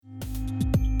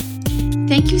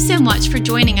Thank you so much for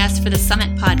joining us for the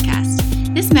Summit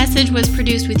Podcast. This message was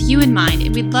produced with you in mind,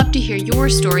 and we'd love to hear your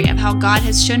story of how God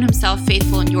has shown himself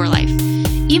faithful in your life.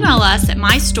 Email us at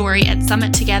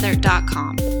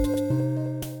mystory@summittogether.com.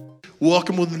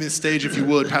 Welcome on the stage, if you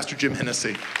would, Pastor Jim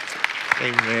Hennessy.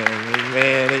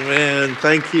 Amen.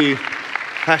 Thank you,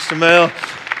 Pastor Mel.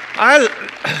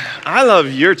 I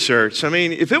love your church. I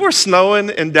mean, if it were snowing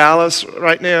in Dallas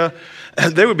right now,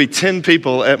 there would be 10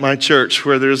 people at my church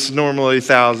where there's normally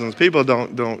thousands. People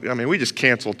we just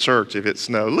cancel church if it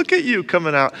snows. Look at you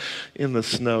coming out in the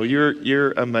snow.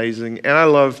 You're amazing. And I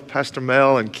love Pastor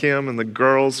Mel and Kim and the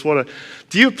girls.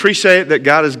 Do you appreciate that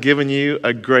God has given you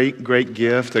a great, great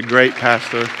gift, a great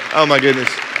pastor? Oh my goodness.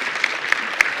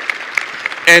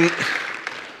 And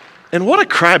what a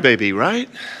crybaby, right?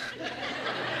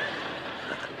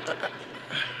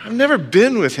 I've never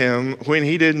been with him when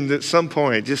he didn't at some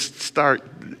point just start.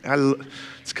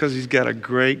 It's because he's got a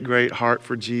great, great heart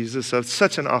for Jesus. So it's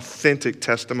such an authentic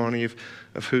testimony of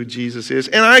who Jesus is.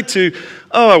 And I too,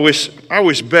 I wish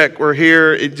Beck were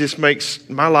here. It just makes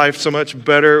my life so much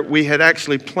better. We had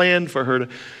actually planned for her to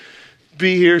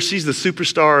be here. She's the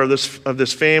superstar of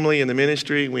this family and the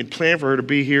ministry. We'd planned for her to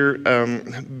be here,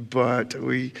 but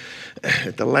we,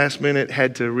 at the last minute,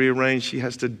 had to rearrange. She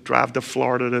has to drive to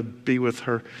Florida to be with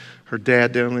her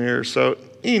dad down there. So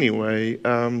anyway,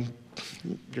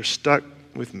 you're stuck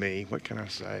with me. What can I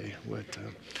say?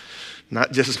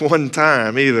 Not just one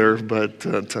time either, but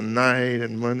tonight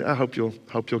and Monday. I hope you'll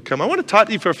come. I want to talk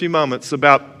to you for a few moments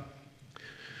about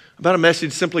a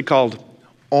message simply called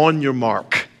 "On Your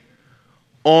Mark."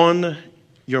 On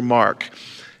your mark.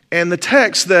 And the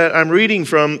text that I'm reading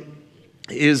from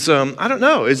is,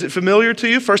 is it familiar to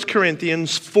you? 1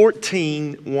 Corinthians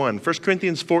 14:1. 1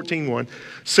 Corinthians 14:1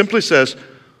 simply says,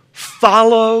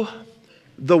 follow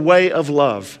the way of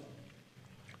love.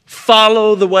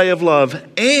 Follow the way of love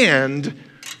and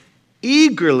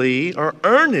eagerly or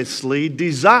earnestly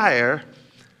desire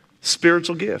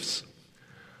spiritual gifts.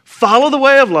 Follow the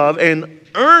way of love and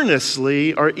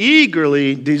earnestly or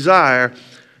eagerly desire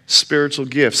spiritual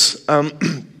gifts.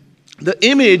 The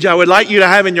image I would like you to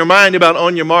have in your mind about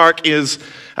on your mark is,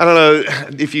 I don't know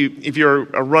if you're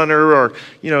a runner or,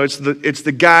 it's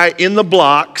the guy in the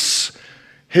blocks.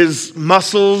 His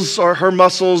muscles or her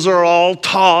muscles are all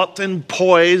taut and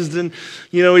poised, and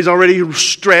he's already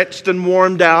stretched and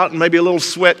warmed out and maybe a little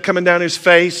sweat coming down his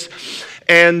face.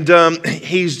 And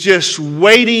he's just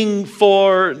waiting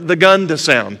for the gun to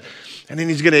sound. And then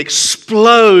he's going to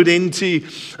explode into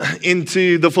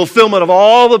the fulfillment of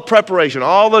all the preparation,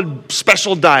 all the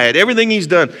special diet, everything he's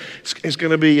done. It's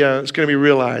going to be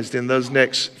realized in those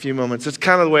next few moments. It's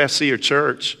kind of the way I see your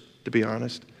church, to be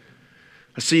honest.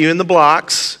 I see you in the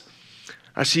blocks.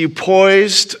 I see you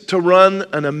poised to run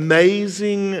an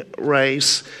amazing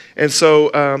race. And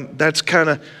so that's kind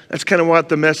of what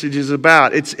the message is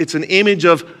about. It's an image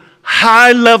of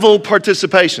high-level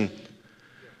participation.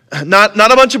 Not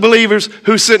a bunch of believers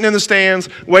who's sitting in the stands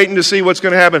waiting to see what's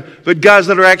going to happen, but guys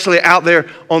that are actually out there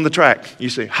on the track. You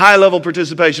see, high-level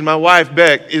participation. My wife,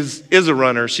 Beck, is a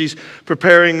runner. She's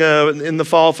preparing in the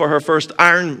fall for her first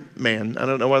Ironman. I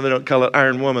don't know why they don't call it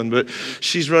Iron Woman, but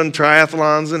she's run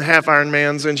triathlons and half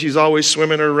Ironmans, and she's always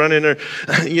swimming or running or,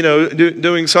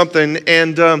 doing something.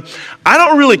 And I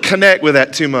don't really connect with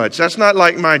that too much. That's not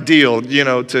like my deal,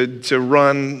 to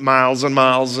run miles and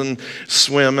miles and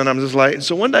swim. And I'm just like,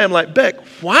 so one day I'm like, Beck,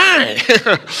 why?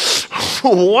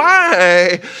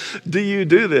 Why do you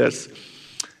do this?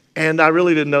 And I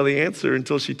really didn't know the answer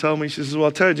until she told me. She says, well,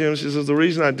 I'll tell you, Jim. She says, the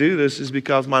reason I do this is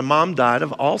because my mom died of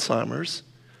Alzheimer's.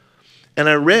 And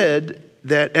I read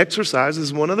that exercise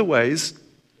is one of the ways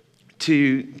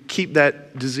to keep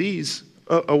that disease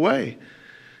away.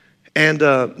 And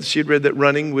she had read that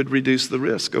running would reduce the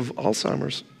risk of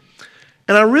Alzheimer's.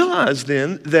 And I realized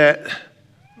then that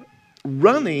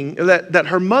running, that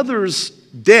her mother's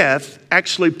death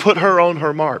actually put her on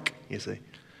her mark, you see.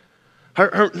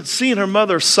 Her seeing her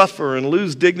mother suffer and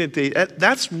lose dignity,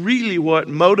 that's really what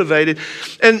motivated.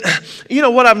 And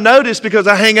what I've noticed, because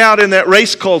I hang out in that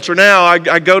race culture now,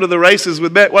 I go to the races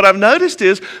with Beck. What I've noticed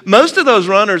is most of those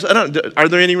runners, are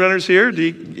there any runners here?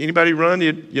 Anybody run?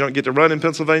 You don't get to run in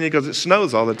Pennsylvania because it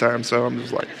snows all the time. So I'm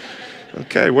just like,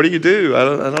 okay, what do you do?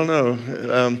 I don't know.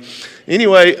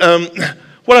 Anyway,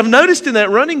 what I've noticed in that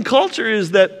running culture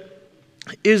is that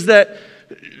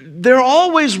they're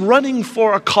always running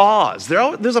for a cause.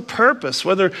 There's a purpose,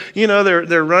 whether,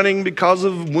 they're running because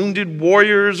of wounded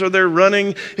warriors, or they're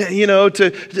running,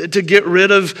 to get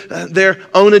rid of their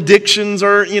own addictions,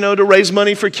 or, to raise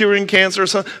money for curing cancer or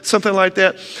something like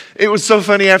that. It was so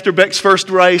funny. After Beck's first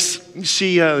race,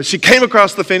 she came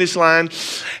across the finish line,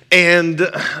 and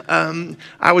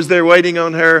I was there waiting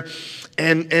on her,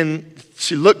 and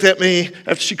she looked at me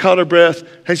after she caught her breath,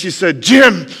 and she said,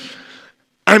 "Jim,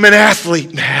 I'm an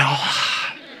athlete now."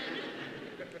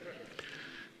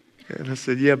 And I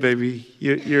said, "Yeah, baby,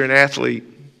 you're an athlete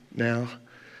now."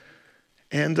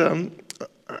 And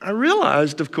I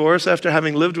realized, of course, after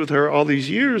having lived with her all these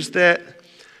years, that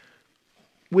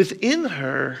within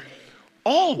her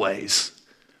always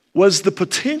was the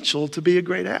potential to be a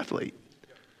great athlete.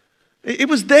 It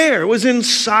was there. It was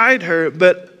inside her,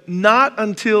 but not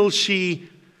until she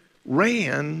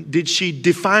ran did she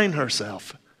define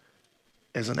herself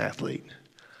as an athlete.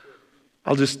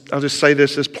 I'll just say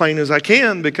this as plain as I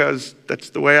can, because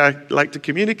that's the way I like to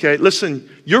communicate. Listen,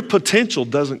 your potential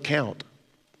doesn't count.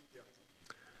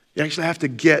 You actually have to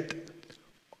get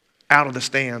out of the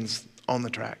stands on the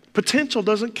track. Potential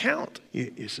doesn't count,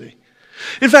 you see.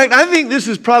 In fact, I think this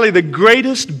is probably the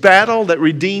greatest battle that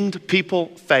redeemed people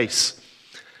face.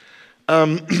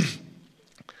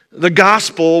 The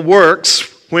gospel works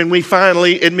when we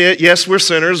finally admit, yes, we're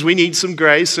sinners, we need some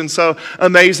grace, and so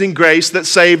amazing grace that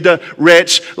saved a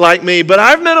wretch like me. But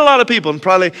I've met a lot of people, and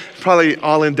probably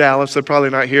all in Dallas, they're probably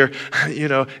not here,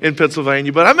 in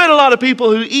Pennsylvania, but I've met a lot of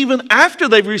people who, even after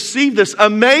they've received this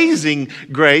amazing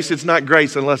grace, it's not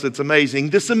grace unless it's amazing,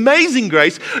 this amazing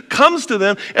grace comes to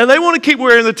them, and they want to keep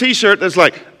wearing the t-shirt that's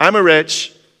like, "I'm a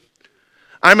wretch,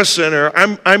 I'm a sinner,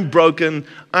 I'm broken,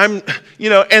 and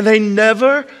they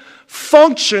never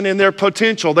function in their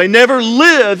potential. They never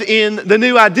live in the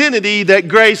new identity that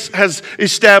grace has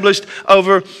established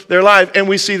over their life. And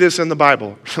we see this in the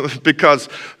Bible because,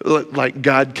 like,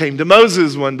 God came to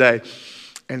Moses one day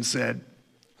and said,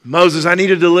 "Moses, I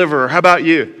need a deliverer. How about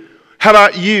you? How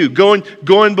about you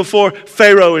going before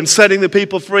Pharaoh and setting the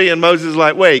people free?" And Moses is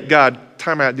like, "Wait, God,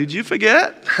 time out. Did you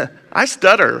forget? I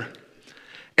stutter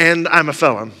and I'm a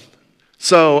felon.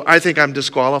 So I think I'm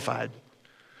disqualified."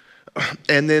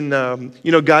 And then,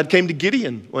 God came to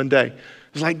Gideon one day.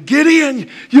 He was like, "Gideon,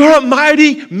 you're a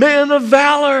mighty man of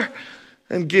valor."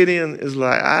 And Gideon is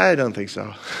like, "I don't think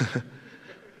so.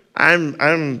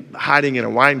 I'm hiding in a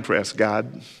wine press,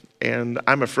 God, and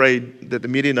I'm afraid that the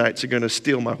Midianites are going to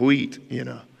steal my wheat,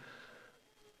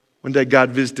 One day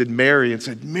God visited Mary and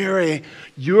said, "Mary,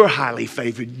 you're highly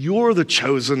favored. You're the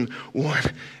chosen one."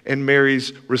 And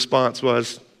Mary's response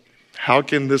was, "How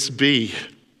can this be?"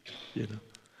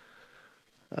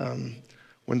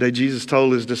 One day Jesus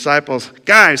told his disciples,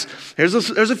 "Guys, there's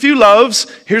a few loaves,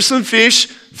 here's some fish,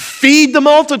 feed the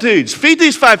multitudes. Feed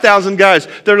these 5,000 guys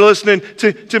that are listening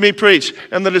to me preach."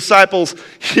 And the disciples,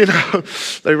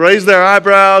 they raised their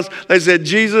eyebrows. They said,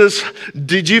 "Jesus,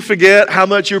 did you forget how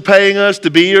much you're paying us to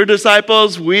be your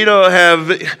disciples? We are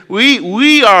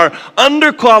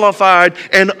underqualified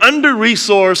and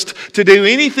under-resourced to do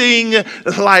anything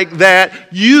like that.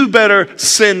 You better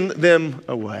send them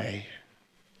away."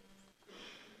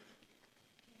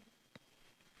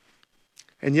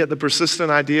 And yet the persistent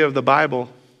idea of the Bible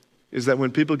is that when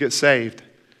people get saved,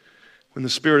 when the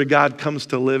Spirit of God comes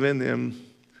to live in them,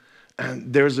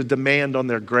 and there's a demand on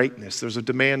their greatness. There's a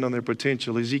demand on their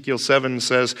potential. Ezekiel 7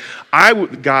 says,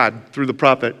 God, through the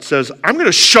prophet, says, "I'm going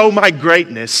to show my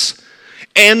greatness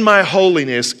and my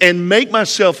holiness and make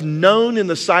myself known in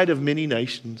the sight of many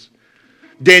nations."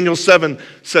 Daniel 7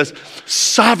 says,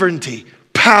 "Sovereignty,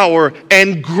 power,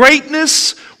 and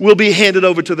greatness will be handed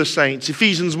over to the saints."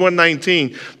 Ephesians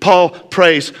 1:19, Paul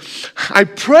prays, "I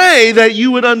pray that you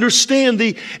would understand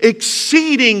the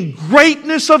exceeding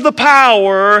greatness of the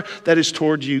power that is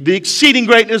toward you." The exceeding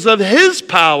greatness of his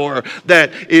power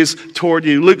that is toward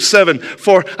you. Luke 7,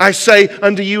 "For I say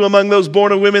unto you, among those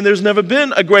born of women, there's never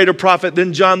been a greater prophet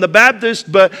than John the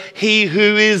Baptist, but he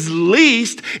who is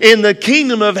least in the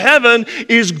kingdom of heaven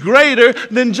is greater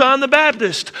than John the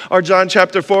Baptist." Or John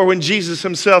chapter 4, when Jesus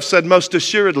himself said, most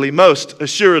assuredly,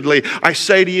 I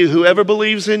say to you, whoever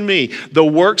believes in me, the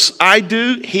works I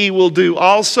do, he will do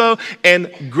also,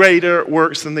 and greater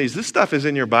works than these. This stuff is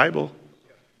in your Bible.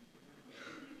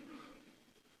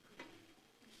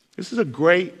 This is a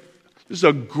great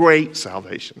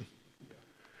salvation.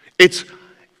 It's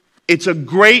a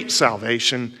great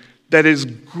salvation that is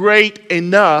great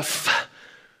enough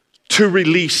to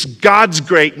release God's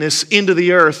greatness into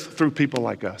the earth through people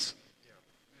like us.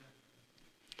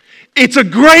 It's a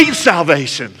great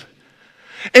salvation.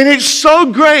 And it's so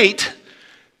great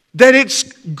that it's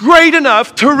great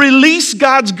enough to release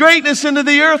God's greatness into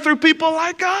the earth through people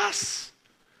like us.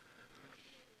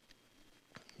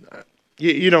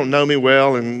 You don't know me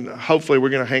well, and hopefully we're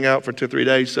going to hang out for 2 or 3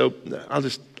 days, so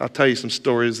I'll tell you some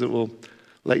stories that will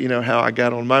let you know how I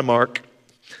got on my mark.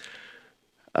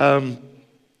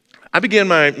 I began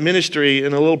my ministry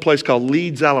in a little place called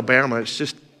Leeds, Alabama. It's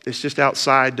just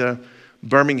outside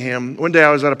Birmingham. One day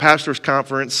I was at a pastor's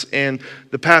conference, and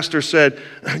the pastor said,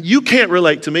 "You can't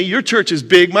relate to me. Your church is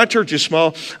big. My church is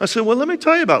small." I said, "Well, let me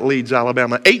tell you about Leeds,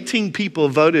 Alabama. 18 people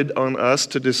voted on us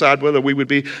to decide whether we would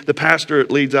be the pastor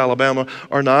at Leeds, Alabama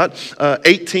or not.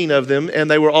 18 of them, and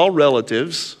they were all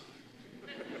relatives."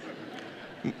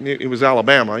 It was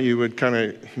Alabama. You would kind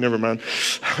of, never mind.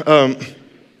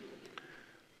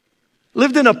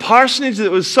 Lived in a parsonage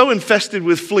that was so infested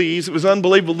with fleas, it was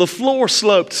unbelievable. The floor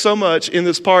sloped so much in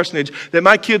this parsonage that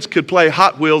my kids could play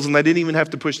Hot Wheels and they didn't even have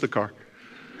to push the car.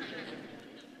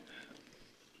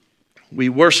 We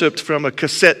worshiped from a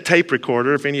cassette tape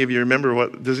recorder. If any of you remember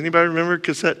does anybody remember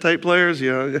cassette tape players?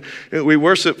 Yeah, we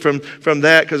worshiped from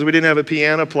that because we didn't have a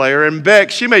piano player. And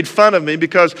Beck, she made fun of me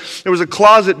because there was a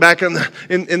closet back in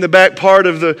the back part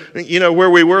of the, where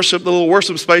we worshiped, the little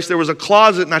worship space. There was a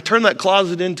closet, and I turned that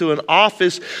closet into an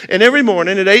office. And every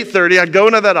morning at 8:30, I'd go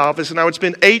into that office, and I would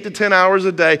spend 8 to 10 hours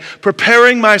a day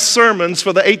preparing my sermons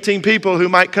for the 18 people who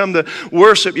might come to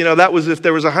worship. That was if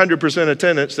there was 100%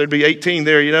 attendance. There'd be 18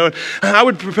 there, And I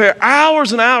would prepare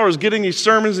hours and hours getting these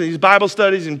sermons and these Bible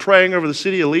studies and praying over the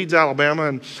city of Leeds, Alabama,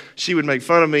 and she would make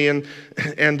fun of me.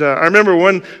 And I remember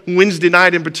one Wednesday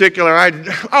night in particular, I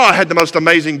had the most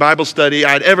amazing Bible study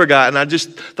I'd ever gotten. I just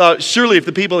thought, surely if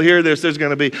the people hear this, there's going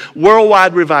to be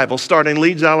worldwide revival starting in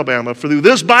Leeds, Alabama. Through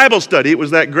this Bible study, it was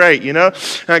that great, And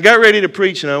I got ready to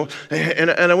preach, and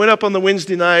I went up on the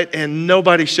Wednesday night, and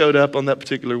nobody showed up on that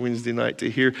particular Wednesday night to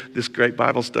hear this great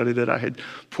Bible study that I had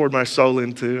poured my soul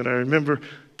into. And I remember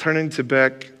turning to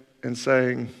Beck and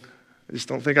saying, "I just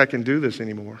don't think I can do this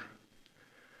anymore."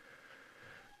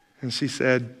 And she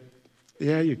said,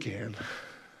 "Yeah, you can."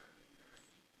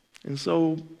 And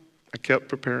so I kept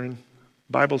preparing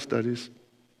Bible studies.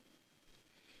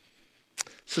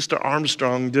 Sister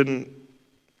Armstrong didn't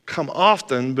come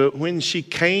often, but when she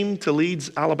came to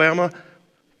Leeds, Alabama,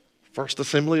 First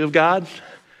Assembly of God,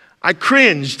 I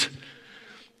cringed.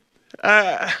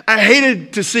 I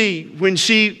hated to see when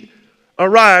she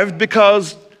arrived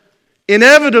because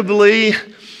inevitably,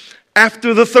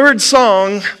 after the third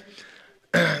song,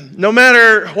 no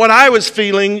matter what I was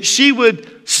feeling, she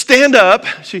would stand up.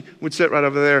 She would sit right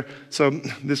over there, so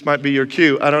this might be your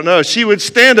cue. I don't know. She would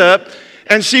stand up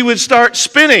and she would start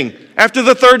spinning after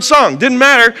the third song. Didn't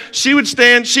matter. She would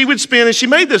stand, she would spin, and she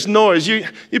made this noise. You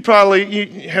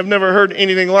have never heard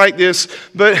anything like this,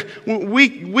 but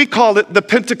we called it the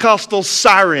Pentecostal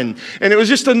siren. And it was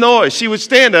just a noise. She would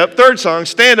stand up, third song,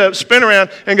 stand up, spin around,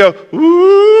 and go,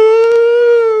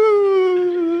 "Ooh."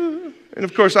 And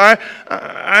of course, I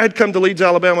had come to Leeds,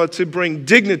 Alabama to bring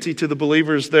dignity to the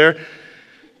believers there.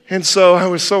 And so I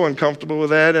was so uncomfortable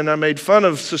with that, and I made fun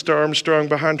of Sister Armstrong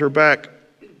behind her back.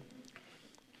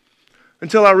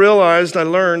 Until I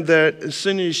learned that as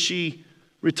soon as she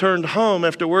returned home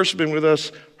after worshiping with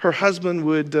us, her husband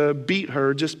would beat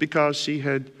her just because she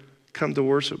had come to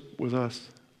worship with us.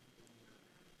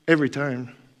 Every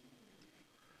time.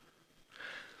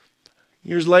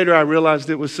 Years later, I realized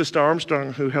it was Sister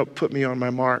Armstrong who helped put me on my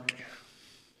mark.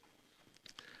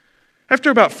 After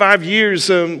about 5 years,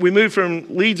 we moved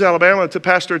from Leeds, Alabama to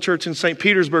pastor a church in St.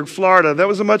 Petersburg, Florida. That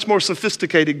was a much more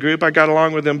sophisticated group. I got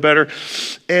along with them better.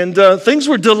 And things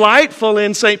were delightful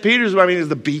in St. Petersburg. I mean,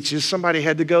 the beaches, somebody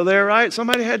had to go there, right?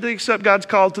 Somebody had to accept God's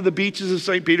call to the beaches of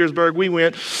St. Petersburg. We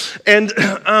went. And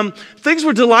things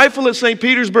were delightful at St.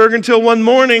 Petersburg until one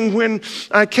morning when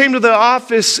I came to the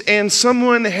office and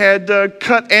someone had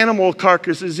cut animal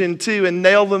carcasses in two and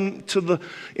nailed them to the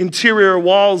interior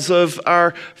walls of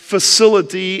our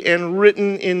facility and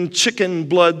written in chicken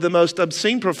blood the most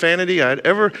obscene profanity I'd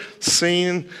ever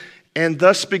seen. And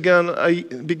thus began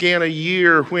a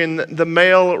year when the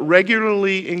mail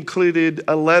regularly included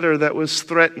a letter that was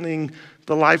threatening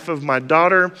the life of my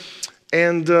daughter.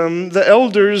 And the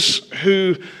elders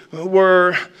who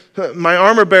were my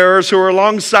armor bearers who were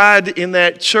alongside in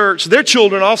that church, their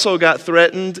children also got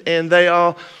threatened, and they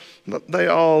all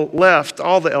left.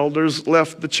 All the elders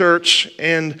left the church,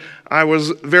 and I was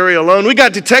very alone. We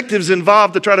got detectives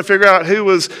involved to try to figure out who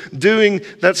was doing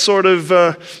that sort of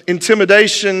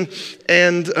intimidation,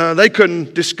 and they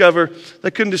couldn't discover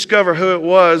who it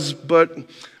was. But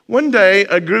One day,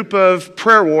 a group of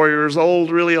prayer warriors,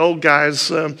 really old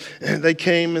guys, they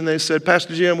came and they said,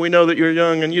 Pastor Jim, we know that you're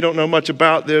young and you don't know much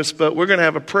about this, but we're going to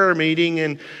have a prayer meeting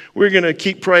and we're going to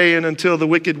keep praying until the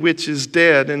wicked witch is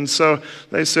dead. And so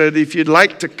they said, if you'd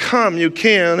like to come, you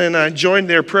can. And I joined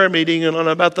their prayer meeting, and on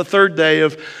about the third day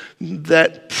of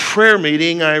that prayer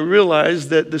meeting, I realized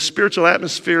that the spiritual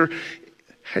atmosphere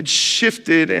had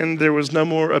shifted and there was no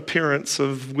more appearance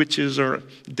of witches or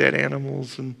dead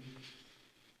animals, and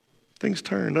things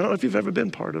turned. I don't know if you've ever been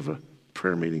part of a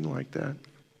prayer meeting like that.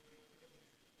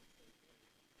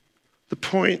 The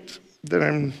point that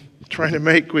I'm trying to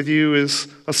make with you is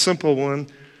a simple one.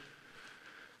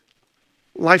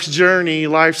 Life's journey,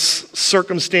 life's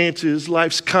circumstances,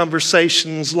 life's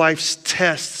conversations, life's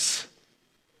tests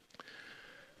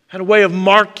had a way of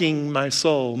marking my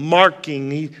soul.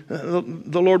 The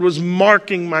Lord was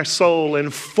marking my soul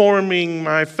and forming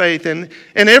my faith. And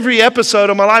every episode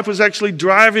of my life was actually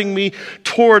driving me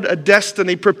toward a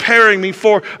destiny, preparing me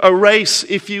for a race,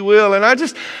 if you will. And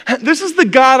this is the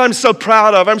God I'm so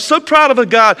proud of. I'm so proud of a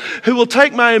God who will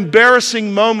take my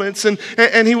embarrassing moments and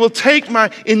He will take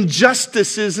my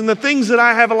injustices and the things that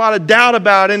I have a lot of doubt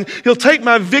about, and He'll take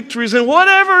my victories and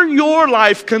whatever your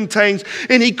life contains,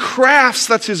 and He crafts,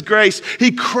 that's His grace.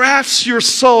 He crafts your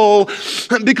soul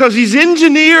because He's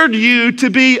engineered you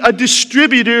to be a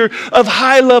distributor of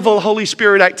high-level Holy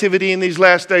Spirit activity in these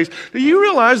last days. Do you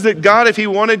realize that God, if He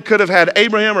wanted, could have had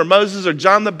Abraham or Moses or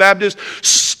John the Baptist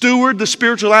steward the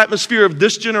spiritual atmosphere of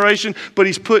this generation, but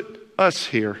He's put us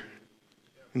here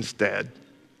instead?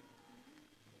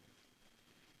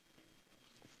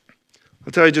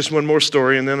 I'll tell you just one more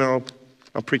story, and then I'll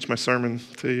preach my sermon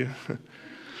to you.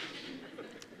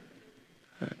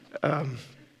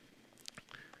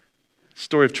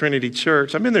 Story of Trinity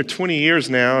Church. I've been there 20 years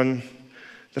now, and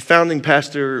the founding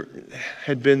pastor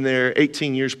had been there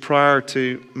 18 years prior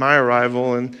to my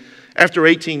arrival. And after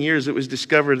 18 years, it was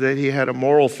discovered that he had a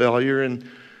moral failure. And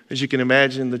as you can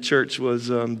imagine, the church was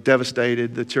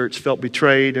devastated. The church felt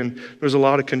betrayed, and there was a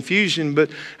lot of confusion. But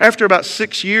after about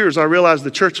 6 years, I realized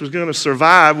the church was going to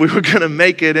survive. We were going to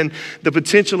make it, and the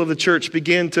potential of the church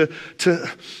began to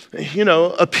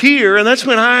appear. And that's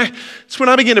when I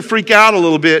began to freak out a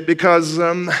little bit, because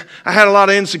I had a lot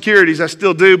of insecurities. I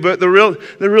still do, but the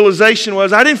realization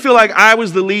was I didn't feel like I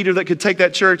was the leader that could take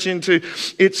that church into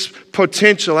its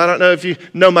potential. I don't know if you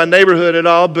know my neighborhood at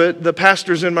all, but the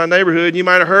pastors in my neighborhood, you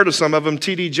might have heard of some of them: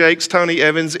 T.D. Jakes, Tony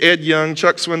Evans, Ed Young,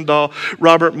 Chuck Swindoll,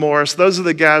 Robert Morris. Those are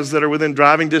the guys that are within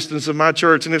driving distance of my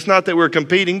church. And it's not that we're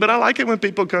competing, but I like it when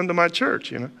people come to my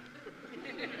church, And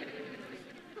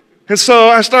so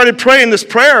I started praying this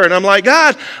prayer, and I'm like,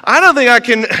 God, I don't think I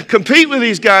can compete with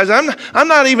these guys. I'm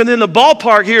not even in the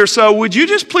ballpark here, so would you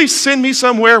just please send me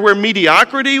somewhere where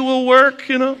mediocrity will work,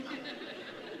 Would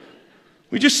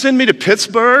you just send me to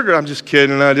Pittsburgh? Or I'm just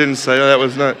kidding. I didn't say that.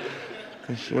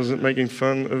 I wasn't making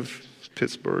fun of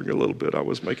Pittsburgh a little bit. I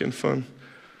was making fun.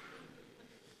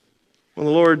 Well,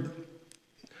 the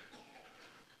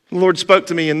Lord spoke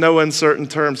to me in no uncertain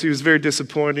terms. He was very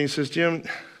disappointed. He says, Jim,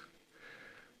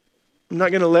 I'm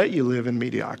not going to let you live in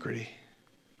mediocrity.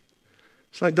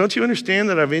 It's like, don't you understand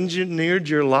that I've engineered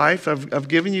your life? I've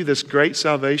given you this great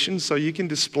salvation so you can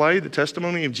display the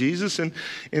testimony of Jesus in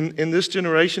this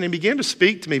generation. He began to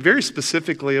speak to me very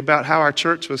specifically about how our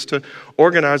church was to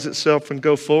organize itself and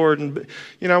go forward. And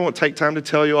I won't take time to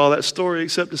tell you all that story,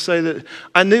 except to say that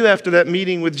I knew after that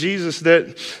meeting with Jesus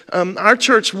that our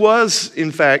church was,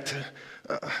 in fact,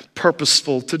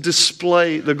 purposeful to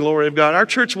display the glory of God. Our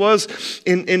church was,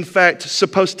 in fact,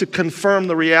 supposed to confirm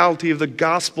the reality of the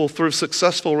gospel through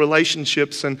successful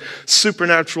relationships and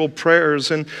supernatural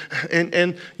prayers. And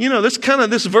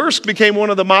this verse became one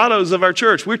of the mottos of our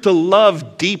church. We're to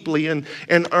love deeply and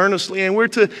earnestly, and we're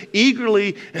to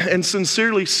eagerly and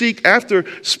sincerely seek after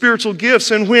spiritual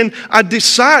gifts. And when I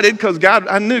decided, because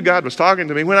I knew God was talking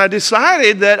to me, when I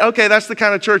decided that, okay, that's the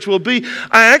kind of church we'll be,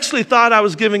 I actually thought I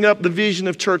was giving up the vision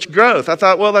of church growth. I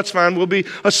thought, well, that's fine. We'll be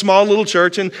a small little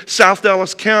church in South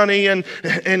Dallas County, and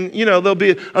there'll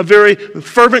be a very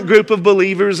fervent group of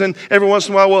believers, and every once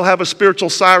in a while we'll have a spiritual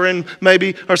siren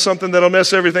maybe or something that'll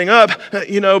mess everything up,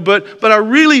 but I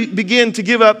really began to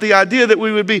give up the idea that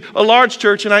we would be a large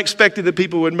church, and I expected that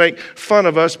people would make fun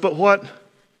of us. But what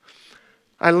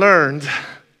I learned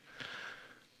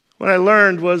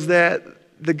was that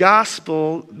the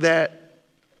gospel that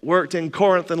worked in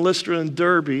Corinth and Lystra and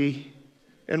Derbe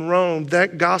and Rome,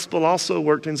 that gospel also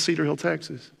worked in Cedar Hill,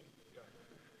 Texas.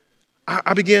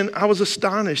 I was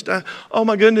astonished. Oh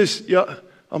my goodness, I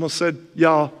almost said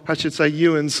y'all, I should say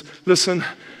Ewans. Listen,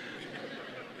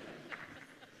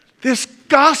 this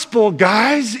gospel,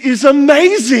 guys, is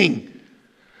amazing.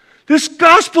 This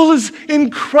gospel is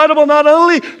incredible, not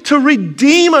only to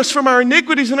redeem us from our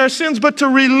iniquities and our sins, but to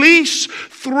release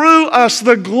through us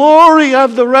the glory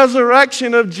of the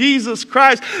resurrection of Jesus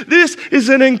Christ. This is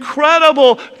an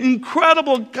incredible,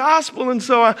 incredible gospel. And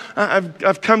so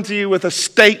I've come to you with a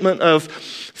statement of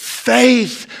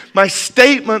faith. My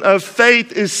statement of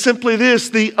faith is simply this: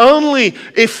 the only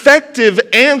effective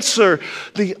answer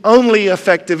to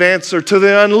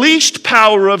the unleashed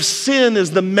power of sin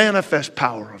is the manifest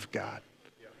power of God.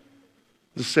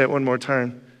 Just say it one more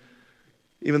time,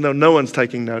 even though no one's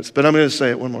taking notes, but I'm going to say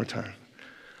it one more time.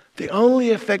 The only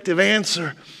effective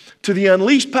answer to the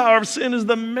unleashed power of sin is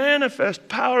the manifest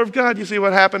power of God. You see,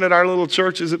 what happened at our little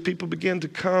church is that people began to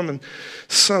come, and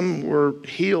some were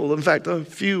healed. In fact,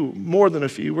 more than a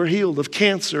few, were healed of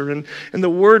cancer, and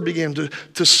the word began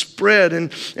to spread,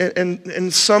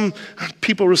 and some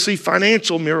people received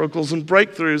financial miracles and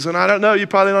breakthroughs. And I don't know, you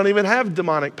probably don't even have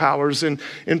demonic powers in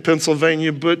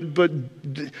Pennsylvania, but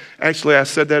actually I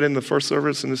said that in the first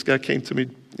service, and this guy came to me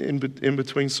in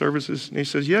between services, and he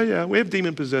says, yeah, we have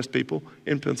demon-possessed people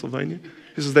in Pennsylvania.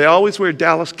 He says, they always wear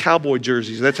Dallas Cowboy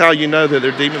jerseys. That's how you know that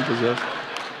they're demon-possessed.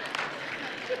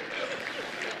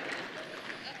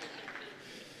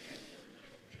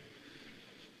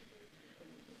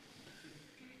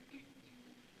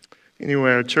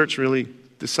 Anyway, our church really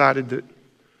decided that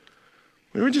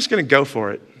we were just going to go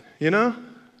for it, you know?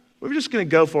 We were just going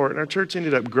to go for it, and our church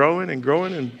ended up growing,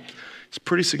 and it's a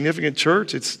pretty significant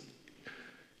church. It's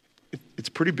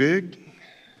pretty big.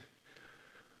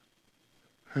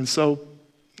 And so,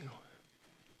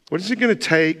 what is it going to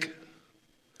take?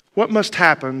 What must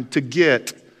happen to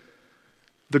get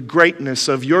the greatness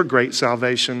of your great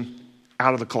salvation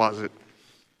out of the closet?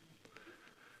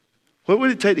 What would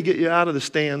it take to get you out of the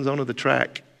stands onto the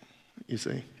track, you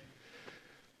see?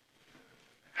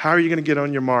 How are you going to get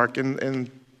on your mark?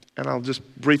 And I'll just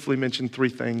briefly mention three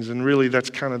things, and really that's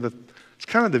kind of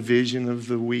the vision of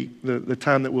the week, the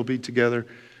time that we'll be together.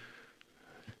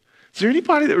 Is there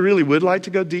anybody that really would like to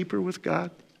go deeper with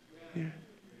God? Yeah.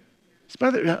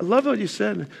 I love what you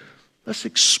said. Let's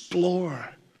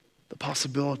explore the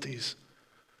possibilities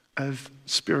of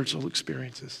spiritual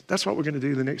experiences. That's what we're going to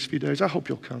do the next few days. I hope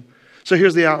you'll come. So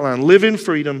here's the outline. Live in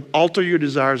freedom, alter your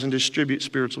desires, and distribute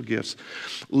spiritual gifts.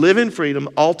 Live in freedom,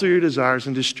 alter your desires,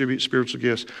 and distribute spiritual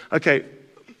gifts. Okay,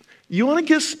 you want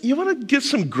to get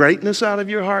some greatness out of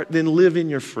your heart? Then live in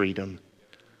your freedom.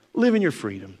 Live in your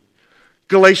freedom.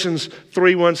 Galatians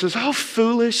 3:1 says, "Oh,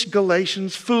 foolish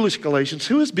Galatians,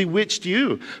 who has bewitched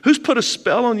you? Who's put a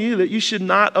spell on you that you should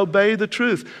not obey the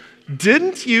truth?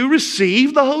 Didn't you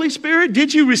receive the Holy Spirit?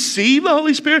 Did you receive the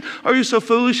Holy Spirit? Are you so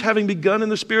foolish, having begun in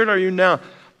the Spirit? Are you now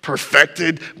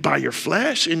perfected by your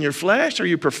flesh, in your flesh? Are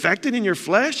you perfected in your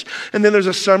flesh?" And then there's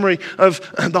a summary of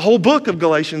the whole book of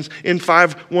Galatians in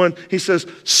 5:1. He says,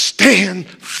 "Stand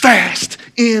fast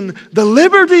in the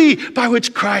liberty by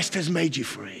which Christ has made you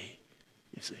free."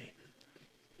 You see,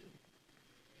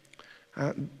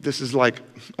 this is like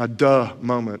a duh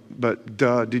moment, but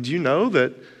duh. Did you know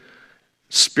that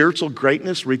spiritual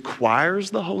greatness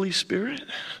requires the Holy Spirit?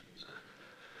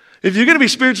 If you're going to be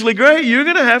spiritually great, you're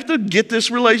going to have to get this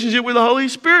relationship with the Holy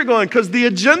Spirit going, because the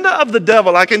agenda of the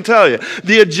devil, I can tell you,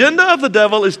 the agenda of the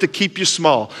devil is to keep you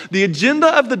small. The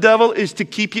agenda of the devil is to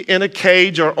keep you in a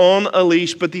cage or on a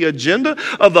leash, but the agenda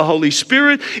of the Holy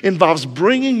Spirit involves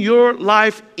bringing your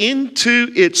life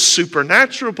into its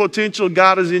supernatural potential.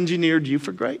 God has engineered you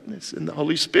for greatness, and the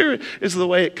Holy Spirit is the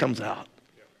way it comes out,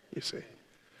 you see.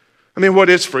 I mean, what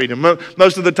is freedom?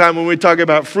 Most of the time when we talk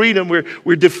about freedom,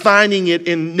 we're defining it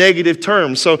in negative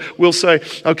terms. So we'll say,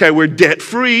 okay, we're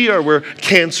debt-free, or we're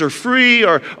cancer-free,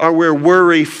 or we're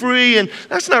worry-free. And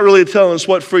that's not really telling us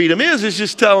what freedom is. It's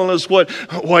just telling us what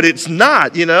it's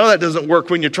not. You know, that doesn't work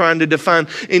when you're trying to define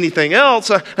anything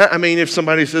else. I mean, if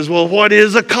somebody says, well, what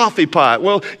is a coffee pot?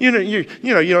 Well, you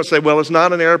don't say, well, it's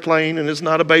not an airplane and it's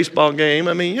not a baseball game.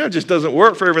 I mean, it just doesn't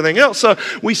work for everything else. So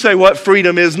we say what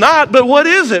freedom is not, but what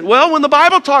is it? Well, when the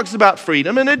Bible talks about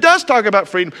freedom, and it does talk about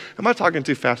freedom, am I talking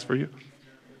too fast for you?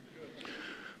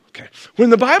 Okay. When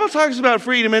the Bible talks about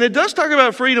freedom, and it does talk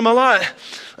about freedom a lot,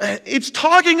 it's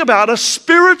talking about a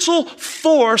spiritual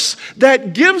force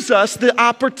that gives us the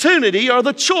opportunity or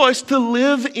the choice to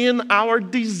live in our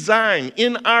design,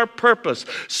 in our purpose.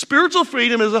 Spiritual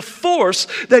freedom is a force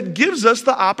that gives us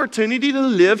the opportunity to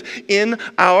live in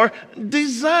our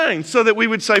design. So that we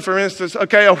would say, for instance,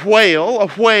 okay, a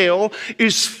whale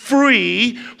is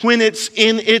free when it's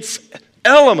in its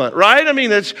element, right? I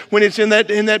mean, that's when it's in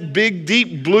that big,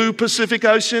 deep blue Pacific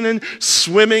Ocean and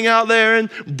swimming out there and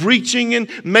breaching and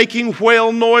making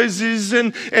whale noises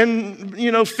and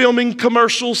filming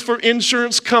commercials for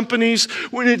insurance companies.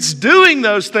 When it's doing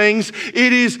those things,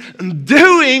 it is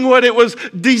doing what it was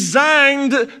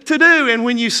designed to do. And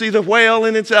when you see the whale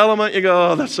in its element, you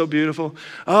go, oh, that's so beautiful.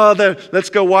 Oh,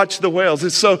 let's go watch the whales.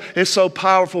 It's so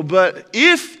powerful. But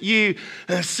if you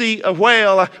see a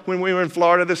whale, when we were in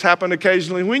Florida, this happened occasionally.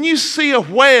 When you see a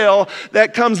whale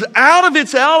that comes out of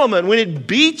its element, when it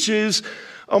beaches,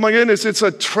 oh my goodness, it's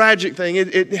a tragic thing.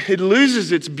 It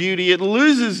loses its beauty. It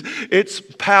loses its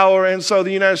power. And so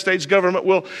the United States government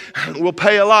will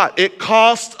pay a lot. It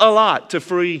costs a lot to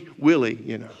free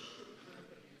Willie,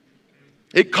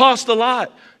 It costs a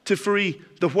lot to free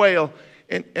the whale.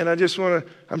 And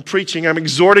I'm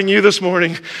exhorting you this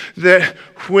morning that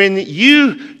when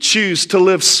you choose to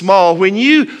live small, when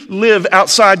you live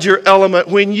outside your element,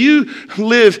 when you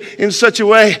live in such a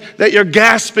way that you're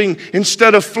gasping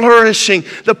instead of flourishing,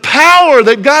 the power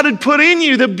that God had put in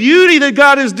you, the beauty that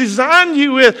God has designed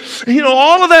you with,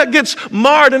 all of that gets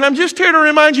marred. And I'm just here to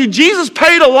remind you, Jesus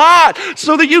paid a lot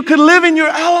so that you could live in your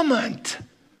element.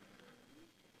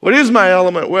 What is my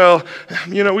element? Well,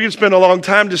 we can spend a long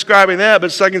time describing that, but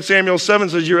 2 Samuel 7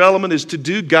 says your element is to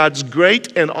do God's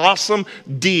great and awesome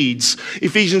deeds.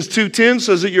 Ephesians 2:10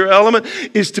 says that your element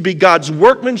is to be God's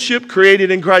workmanship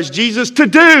created in Christ Jesus to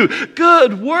do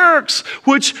good works,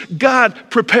 which God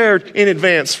prepared in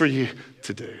advance for you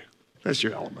to do. That's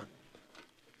your element.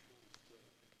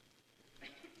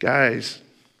 Guys,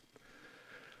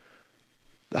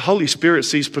 the Holy Spirit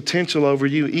sees potential over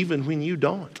you even when you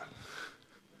don't.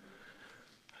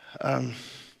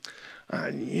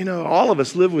 All of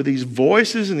us live with these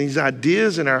voices and these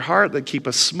ideas in our heart that keep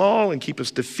us small and keep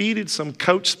us defeated. Some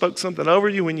coach spoke something over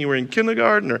you when you were in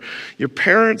kindergarten, or your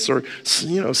parents, or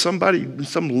some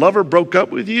lover broke up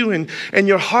with you, and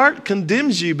your heart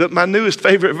condemns you. But my newest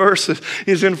favorite verse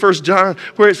is in 1 John,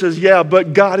 where it says,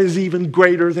 but God is even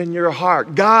greater than your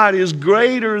heart. God is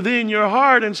greater than your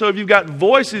heart. And so if you've got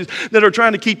voices that are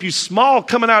trying to keep you small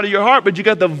coming out of your heart, but you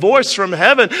got the voice from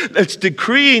heaven that's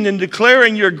decreeing and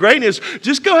declaring your greatness,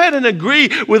 just go ahead and agree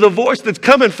with a voice that's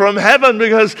coming from heaven,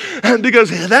 because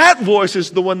that voice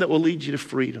is the one that will lead you to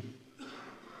freedom.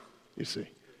 You see,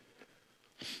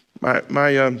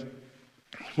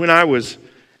 when I was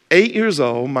 8 years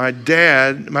old, my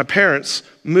parents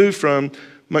moved from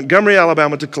Montgomery,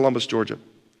 Alabama to Columbus, Georgia.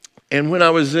 And when I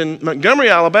was in Montgomery,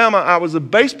 Alabama, I was a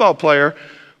baseball player,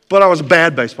 but I was a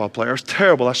bad baseball player. I was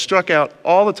terrible. I struck out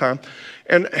all the time.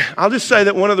 And I'll just say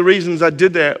that one of the reasons I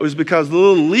did that was because the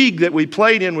little league that we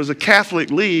played in was a Catholic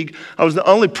league. I was the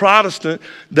only Protestant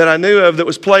that I knew of that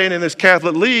was playing in this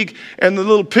Catholic league. And the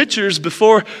little pitchers,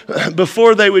 before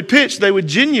they would pitch, they would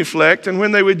genuflect. And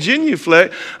when they would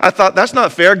genuflect, I thought, that's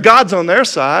not fair. God's on their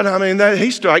side. I mean,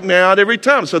 he's striking me out every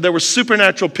time. So there were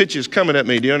supernatural pitches coming at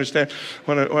me. Do you understand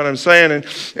what I'm saying?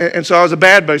 And so I was a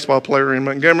bad baseball player in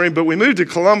Montgomery. But we moved to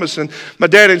Columbus, and my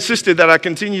dad insisted that I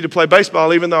continue to play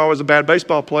baseball even though I was a bad baseball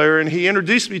player, and he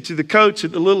introduced me to the coach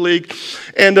at the Little League.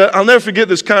 And I'll never forget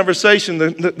this conversation.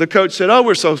 The coach said,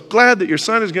 we're so glad that your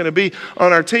son is going to be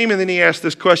on our team. And then he asked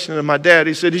this question of my dad.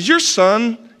 He said, is your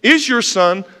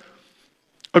son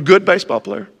a good baseball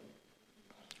player?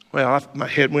 Well, my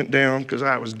head went down because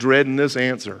I was dreading this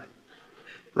answer.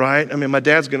 Right? I mean, my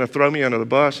dad's going to throw me under the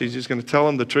bus. He's just going to tell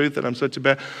him the truth that I'm such a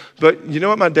bad. But you know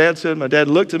what my dad said? My dad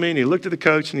looked at me and he looked at the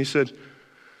coach and he said,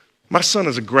 my son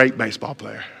is a great baseball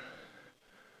player.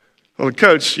 Well, the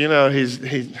coach,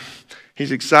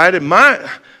 he's excited.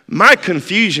 My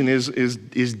confusion is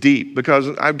deep because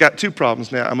I've got two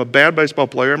problems now. I'm a bad baseball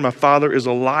player and my father is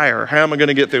a liar. How am I going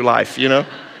to get through life,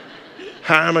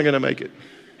 How am I going to make it?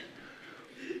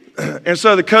 And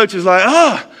so the coach is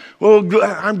like,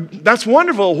 that's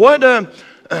wonderful.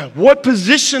 What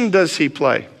position does he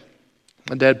play?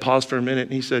 My dad paused for a minute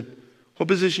and he said, what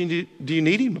position do you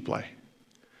need him to play?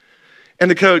 And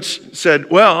the coach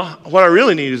said, well, what I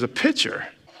really need is a pitcher.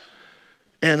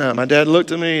 And my dad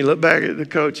looked at me, he looked back at the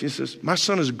coach, he says, my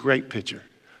son is a great pitcher.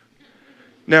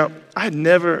 Now, I had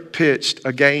never pitched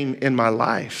a game in my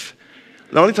life.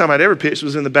 The only time I'd ever pitched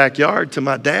was in the backyard to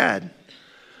my dad.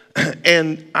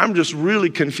 And I'm just really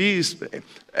confused.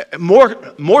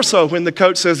 More so when the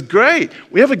coach says, great,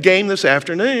 we have a game this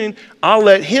afternoon. I'll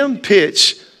let him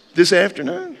pitch this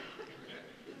afternoon.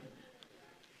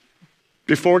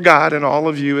 Before God and all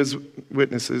of you as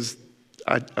witnesses,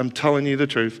 I'm telling you the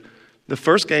truth. The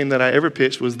first game that I ever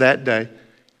pitched was that day,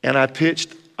 and I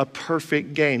pitched a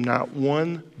perfect game. Not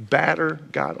one batter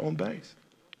got on base.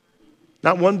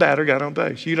 Not one batter got on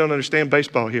base. You don't understand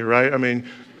baseball here, right? I mean,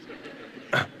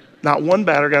 Not one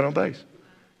batter got on base.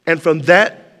 And from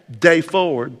that day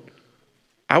forward,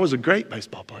 I was a great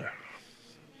baseball player.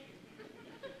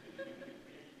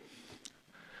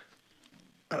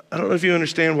 I don't know if you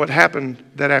understand what happened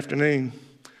that afternoon,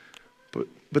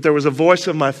 but there was a voice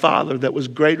of my Father that was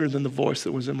greater than the voice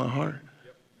that was in my heart.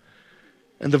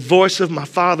 And the voice of my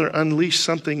Father unleashed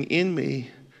something in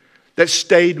me that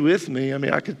stayed with me. I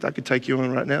mean, I could take you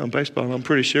on right now in baseball. I'm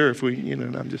pretty sure if we,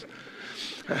 and I'm just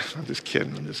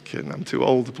kidding. I'm too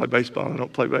old to play baseball. I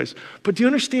don't play base. But do you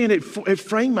understand? It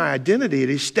framed my identity. It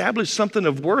established something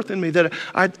of worth in me that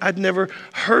I'd never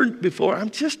heard before. I'm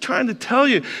just trying to tell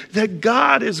you that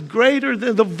God is greater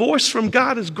than the voice from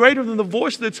God is greater than the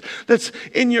voice that's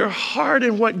in your heart.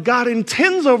 And what God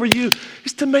intends over you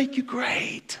is to make you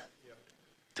great.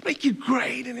 To make you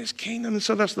great in his kingdom. And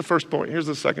so that's the first point. Here's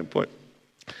the second point.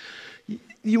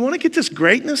 You want to get this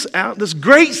greatness out, this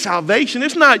great salvation.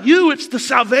 It's not you, it's the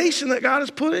salvation that God has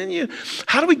put in you.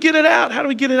 How do we get it out? How do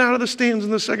we get it out of the stands?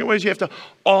 And the second way is you have to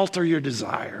alter your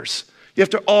desires. You have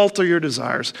to alter your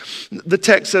desires. The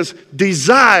text says,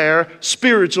 desire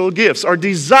spiritual gifts or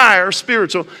desire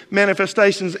spiritual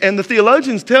manifestations. And the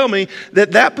theologians tell me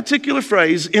that particular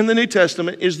phrase in the New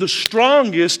Testament is the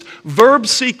strongest verb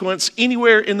sequence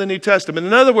anywhere in the New Testament.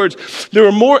 In other words, there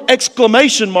are more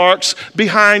exclamation marks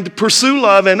behind pursue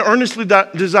love and earnestly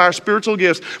desire spiritual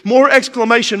gifts. More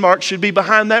exclamation marks should be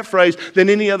behind that phrase than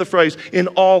any other phrase in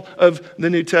all of the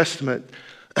New Testament.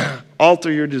 Alter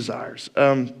your desires.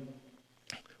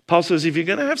 Paul says if you're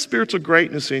going to have spiritual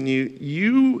greatness in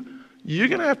you, you're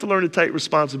going to have to learn to take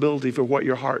responsibility for what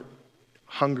your heart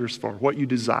hungers for, what you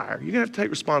desire. You're going to have to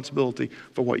take responsibility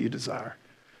for what you desire.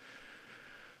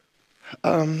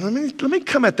 Let me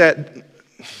come at that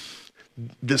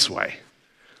this way.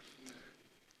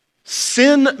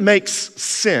 Sin makes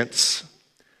sense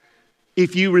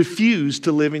if you refuse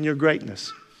to live in your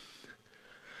greatness.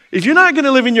 If you're not going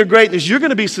to live in your greatness, you're going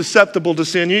to be susceptible to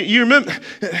sin. You remember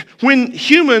when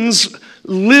humans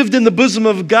lived in the bosom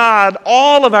of God,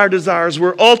 all of our desires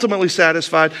were ultimately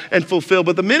satisfied and fulfilled.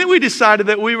 But the minute we decided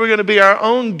that we were going to be our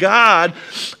own God,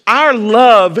 our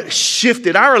love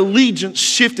shifted, our allegiance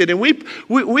shifted, and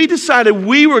we decided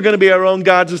we were going to be our own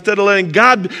gods instead of letting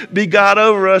God be God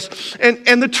over us.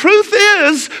 And the truth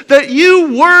is that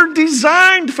you were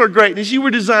designed for greatness. You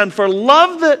were designed for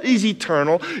love that is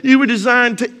eternal. You were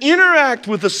designed to interact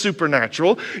with the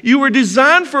supernatural. You were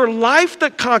designed for life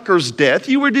that conquers death.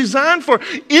 You were designed for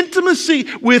intimacy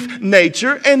with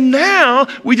nature. And now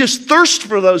we just thirst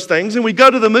for those things and we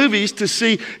go to the movies to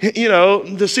see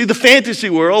the fantasy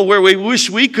world where we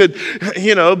wish we could,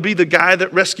 be the guy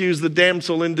that rescues the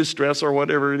damsel in distress or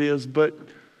whatever it is. But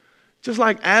just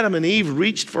like Adam and Eve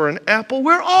reached for an apple,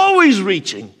 we're always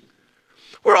reaching.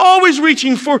 We're always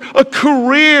reaching for a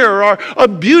career or a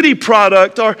beauty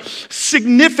product or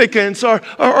significance or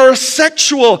a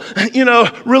sexual,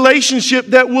 relationship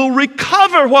that will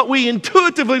recover what we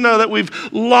intuitively know that we've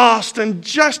lost. And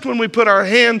just when we put our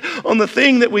hand on the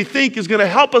thing that we think is going to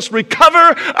help us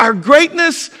recover our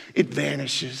greatness, it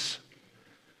vanishes.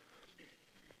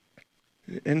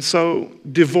 And so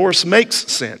divorce makes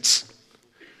sense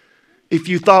if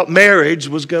you thought marriage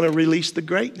was going to release the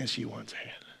greatness you once had.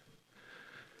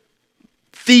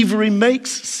 Thievery makes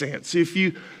sense if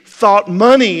you thought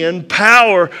money and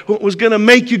power was going to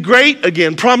make you great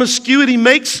again. Promiscuity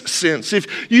makes sense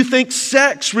if you think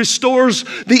sex restores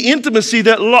the intimacy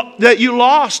that you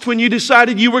lost when you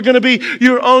decided you were going to be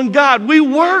your own God. We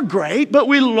were great, but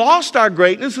we lost our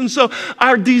greatness, and so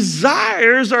our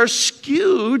desires are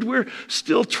skewed. We're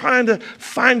still trying to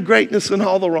find greatness in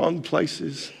all the wrong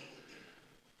places.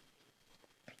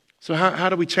 So how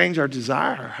do we change our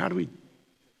desire? How do we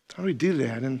do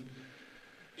that? And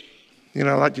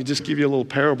I'd like to just give you a little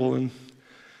parable and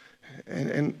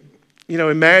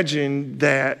imagine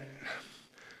that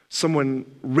someone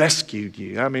rescued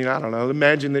you. I mean, I don't know.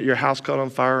 Imagine that your house caught on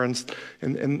fire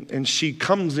and she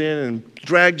comes in and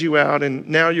dragged you out, and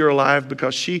now you're alive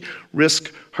because she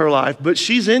risked her life. But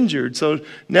she's injured, so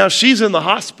now she's in the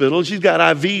hospital. She's got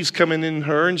IVs coming in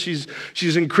her, and she's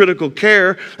in critical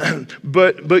care.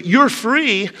 But you're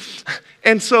free.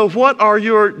 And so what are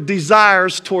your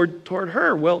desires toward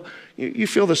her? Well, you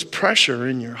feel this pressure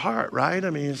in your heart, right?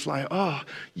 I mean, it's like, oh,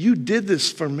 you did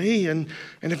this for me. And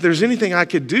if there's anything I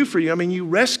could do for you, I mean, you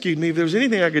rescued me. If there's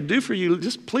anything I could do for you,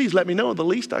 just please let me know, the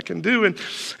least I can do.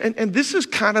 And this is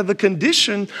kind of the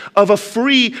condition of a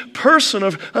free person.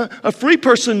 A free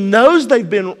person knows they've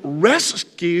been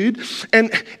rescued.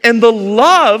 And the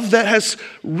love that has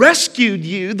rescued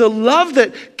you, the love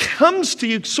that comes to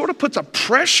you sort of puts a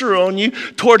pressure on you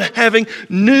toward having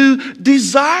new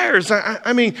desires.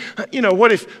 I mean,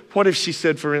 what if she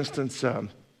said, for instance,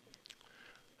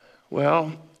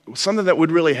 well, something that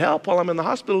would really help while I'm in the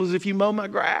hospital is if you mow my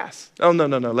grass. Oh, no,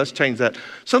 let's change that.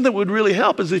 Something that would really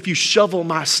help is if you shovel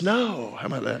my snow. How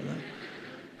about that?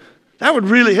 That would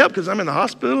really help because I'm in the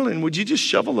hospital, and would you just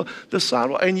shovel the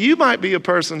sidewalk? And you might be a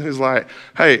person who's like,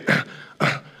 hey,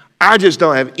 I just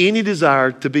don't have any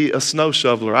desire to be a snow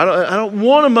shoveler. I don't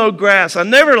want to mow grass. I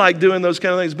never like doing those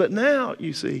kind of things. But now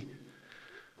you see,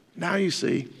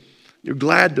 you're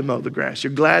glad to mow the grass.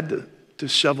 You're glad to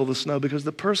shovel the snow because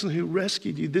the person who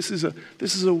rescued you, this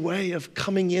is a way of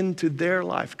coming into their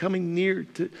life, coming near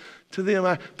to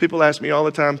them. People ask me all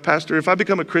the time, Pastor, if I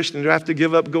become a Christian, do I have to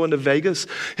give up going to Vegas?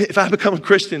 If I become a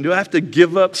Christian, do I have to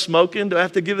give up smoking? Do I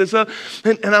have to give this up?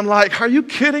 And I'm like, are you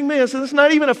kidding me? I said, that's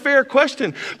not even a fair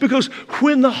question because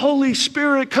when the Holy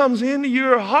Spirit comes into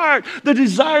your heart, the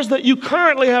desires that you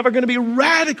currently have are going to be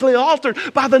radically altered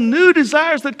by the new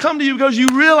desires that come to you because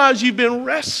you realize you've been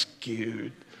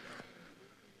rescued.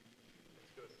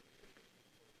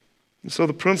 And so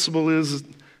the principle is,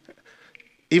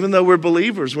 even though we're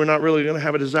believers, we're not really going to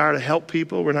have a desire to help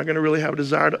people. We're not going to really have a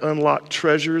desire to unlock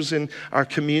treasures in our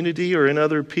community or in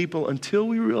other people until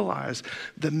we realize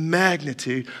the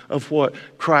magnitude of what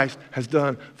Christ has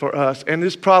done for us. And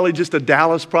it's probably just a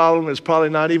Dallas problem. It's probably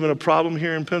not even a problem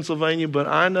here in Pennsylvania, but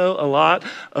I know a lot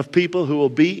of people who will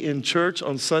be in church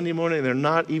on Sunday morning and they're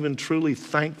not even truly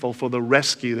thankful for the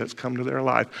rescue that's come to their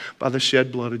life by the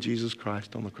shed blood of Jesus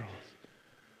Christ on the cross.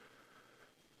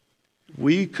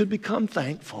 We could become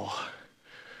thankful.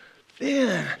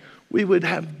 Then we would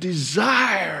have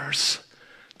desires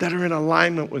that are in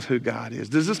alignment with who God is.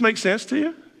 Does this make sense to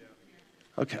you?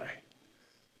 Okay.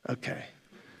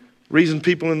 Reason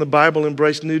people in the Bible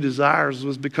embraced new desires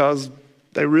was because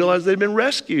they realized they'd been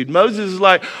rescued. Moses is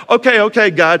like,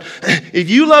 okay, God, if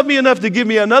you love me enough to give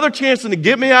me another chance and to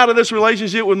get me out of this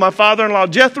relationship with my father-in-law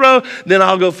Jethro, then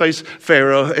I'll go face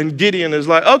Pharaoh. And Gideon is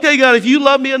like, okay, God, if you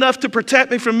love me enough to protect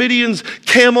me from Midian's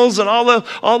camels and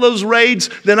all those raids,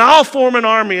 then I'll form an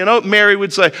army. And Mary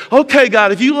would say, okay,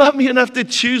 God, if you love me enough to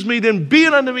choose me, then be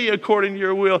it unto me according to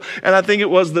your will. And I think it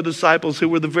was the disciples who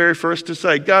were the very first to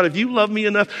say, God, if you love me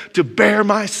enough to bear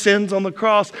my sins on the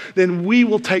cross, then we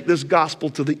will take this gospel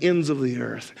to the ends of the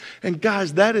earth. And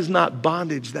guys, that is not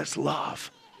bondage, that's love.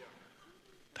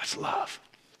 That's love.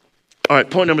 All right,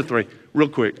 point number 3, real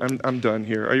quick. I'm done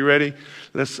here. Are you ready?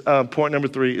 Point number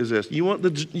 3 is this. You want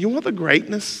the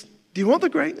greatness? Do you want the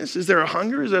greatness? Is there a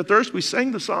hunger? Is there a thirst? We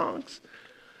sang the songs.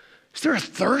 Is there a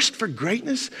thirst for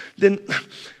greatness? Then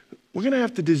we're going to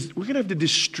have to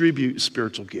distribute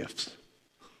spiritual gifts.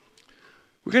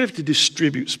 We're going to have to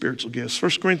distribute spiritual gifts.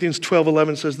 1 Corinthians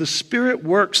 12:11 says, the Spirit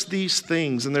works these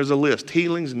things, and there's a list,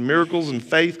 healings and miracles and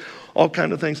faith, all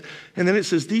kinds of things. And then it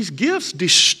says, these gifts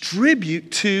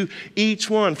distribute to each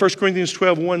one. 1 Corinthians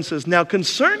 12:1 says, now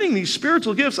concerning these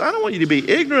spiritual gifts, I don't want you to be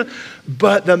ignorant,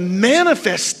 but the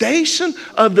manifestation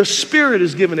of the Spirit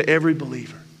is given to every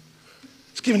believer.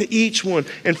 It's given to each one.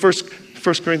 And 1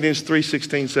 Corinthians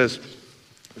 3:16 says,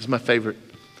 this is my favorite.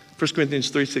 1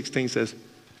 Corinthians 3:16 says,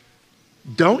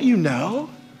 don't you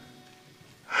know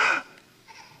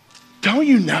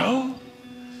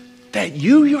that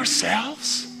you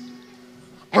yourselves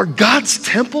are God's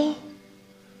temple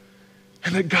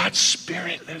and that God's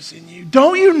Spirit lives in you?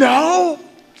 Don't you know?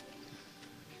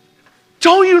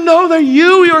 Don't you know that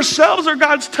you yourselves are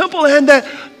God's temple and that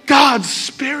God's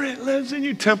Spirit lives in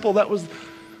you? Temple, that was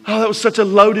such a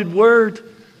loaded word.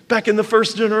 Back in the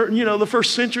first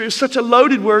century, it was such a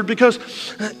loaded word because,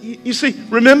 you see,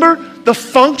 remember the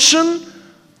function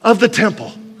of the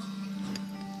temple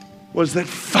was that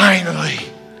finally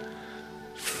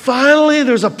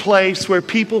there's a place where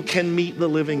people can meet the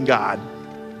living God.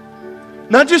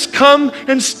 Not just come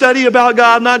and study about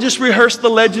God, not just rehearse the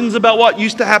legends about what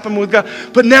used to happen with God,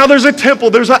 but now there's a temple,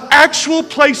 there's an actual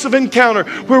place of encounter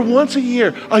where once a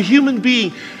year a human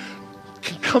being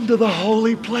can come to the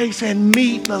holy place and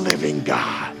meet the living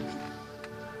God.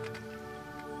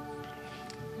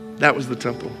 That was the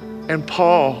temple. And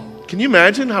Paul, can you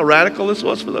imagine how radical this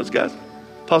was for those guys?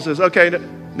 Paul says, okay,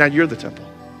 now you're the temple.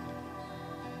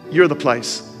 You're the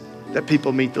place that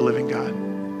people meet the living God.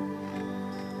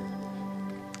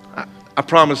 I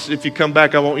promise if you come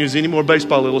back, I won't use any more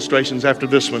baseball illustrations after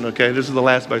this one, okay? This is the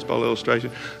last baseball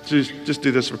illustration. Just do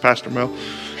this for Pastor Mel.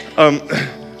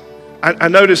 I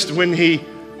noticed when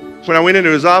I went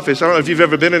into his office, I don't know if you've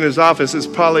ever been in his office, it's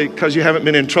probably because you haven't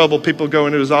been in trouble. People go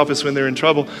into his office when they're in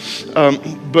trouble.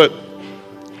 But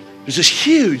there's this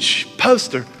huge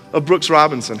poster of Brooks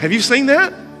Robinson. Have you seen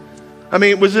that? I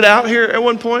mean, was it out here at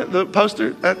one point, the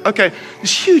poster? Okay,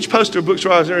 this huge poster of Brooks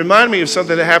Rogers. It reminded me of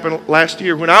something that happened last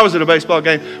year when I was at a baseball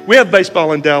game. We have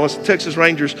baseball in Dallas, Texas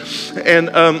Rangers, and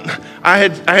I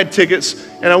had tickets,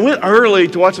 and I went early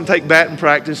to watch them take batting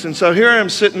practice. And so here I am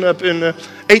sitting up in the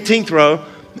 18th row,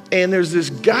 and there's this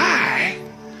guy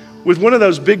with one of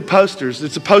those big posters.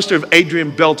 It's a poster of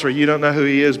Adrian Beltre. You don't know who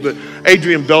he is, but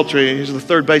Adrian Beltre, he's the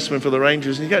third baseman for the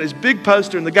Rangers. And he got this big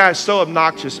poster, and the guy is so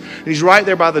obnoxious. And he's right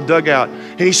there by the dugout,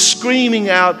 and he's screaming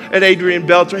out at Adrian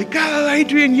Beltre, "God,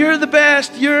 Adrian, you're the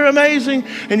best. You're amazing."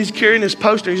 And he's carrying this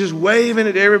poster. He's just waving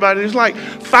it to everybody. There's like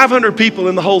 500 people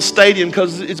in the whole stadium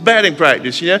because it's batting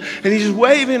practice, you know? And he's just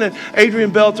waving at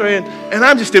Adrian Beltre, and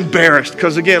I'm just embarrassed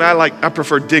because, again, I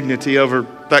prefer dignity over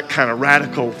that kind of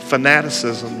radical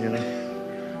fanaticism, you know.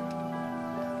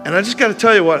 And I just got to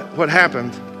tell you what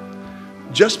happened.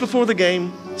 Just before the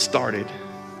game started,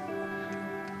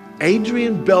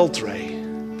 Adrian Beltre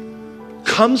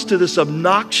comes to this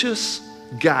obnoxious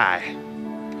guy,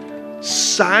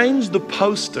 signs the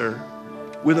poster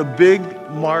with a big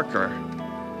marker,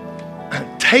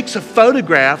 takes a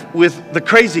photograph with the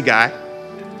crazy guy,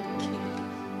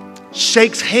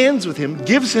 shakes hands with him,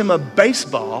 gives him a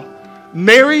baseball,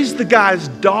 marries the guy's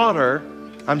daughter.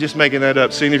 I'm just making that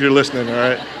up, seeing if you're listening, all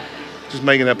right? Just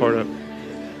making that part up.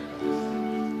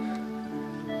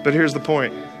 But here's the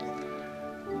point.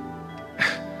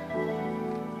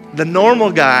 The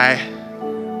normal guy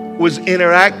was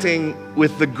interacting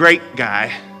with the great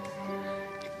guy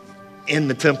in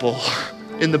the temple,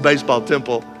 in the baseball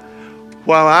temple,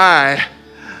 while I,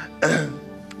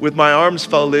 with my arms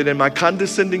folded and my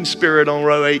condescending spirit on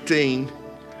row 18,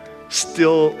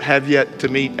 still have yet to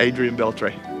meet Adrian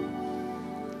Beltre.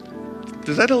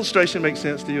 Does that illustration make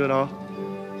sense to you at all?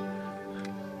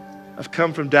 I've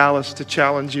come from Dallas to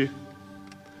challenge you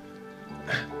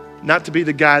not to be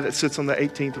the guy that sits on the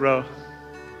 18th row,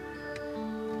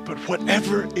 but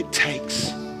whatever it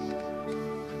takes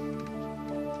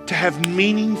to have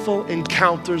meaningful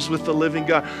encounters with the living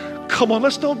God. Come on,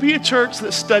 let's don't be a church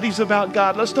that studies about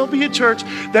God. Let's don't be a church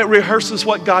that rehearses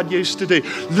what God used to do.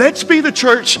 Let's be the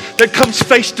church that comes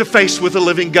face to face with the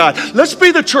living God. Let's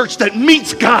be the church that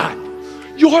meets God.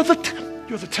 You're the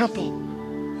temple.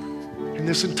 And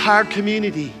this entire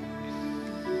community,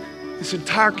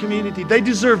 they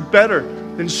deserve better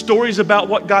than stories about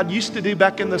what God used to do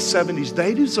back in the 70s.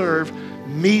 They deserve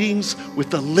meetings with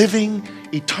the living,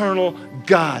 eternal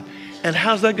God. And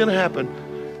how's that going to happen?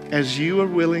 As you are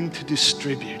willing to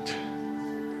distribute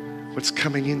what's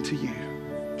coming into you.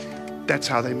 That's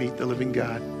how they meet the living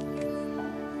God.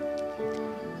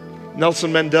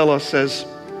 Nelson Mandela says,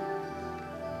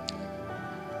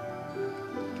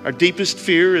 our deepest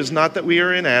fear is not that we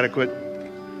are inadequate.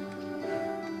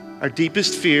 Our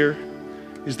deepest fear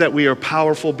is that we are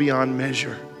powerful beyond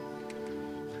measure.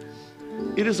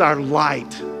 It is our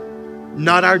light,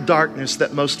 not our darkness,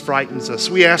 that most frightens us.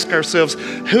 We ask ourselves,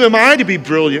 who am I to be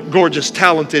brilliant, gorgeous,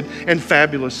 talented, and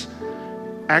fabulous?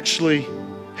 Actually,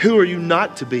 who are you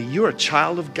not to be? You're a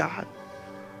child of God.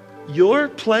 Your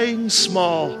playing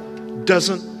small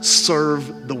doesn't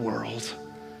serve the world.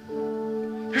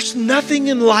 There's nothing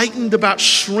enlightened about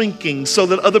shrinking so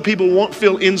that other people won't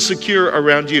feel insecure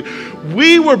around you.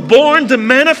 We were born to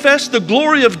manifest the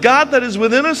glory of God that is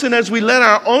within us, and as we let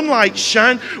our own light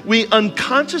shine, we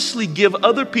unconsciously give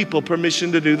other people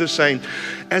permission to do the same.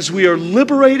 As we are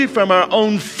liberated from our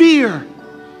own fear,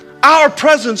 our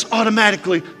presence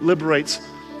automatically liberates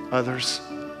others.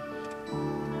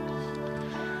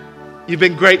 You've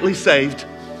been greatly saved.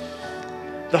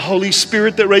 The Holy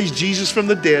Spirit that raised Jesus from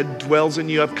the dead dwells in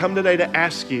you. I've come today to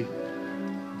ask you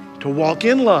to walk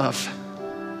in love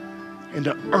and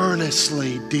to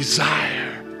earnestly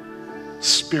desire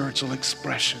spiritual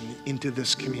expression into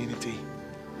this community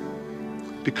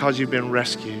because you've been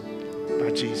rescued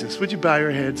by Jesus. Would you bow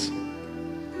your heads?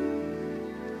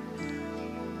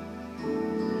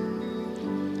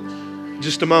 In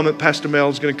just a moment, Pastor Mel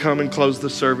is going to come and close the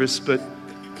service, but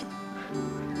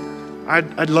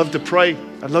I'd love to pray.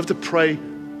 I'd love to pray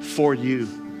for you.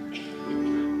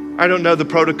 I don't know the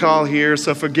protocol here,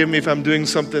 so forgive me if I'm doing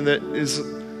something that is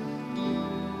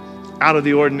out of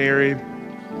the ordinary.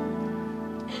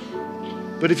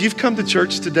 But if you've come to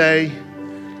church today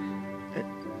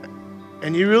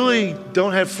and you really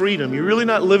don't have freedom, you're really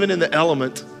not living in the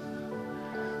element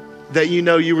that you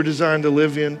know you were designed to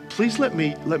live in, please let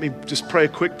me just pray a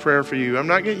quick prayer for you.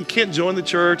 You can't join the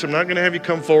church. I'm not going to have you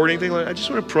come forward or anything like that. I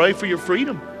just want to pray for your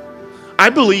freedom. I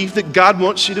believe that God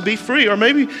wants you to be free. Or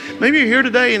maybe you're here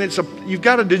today and you've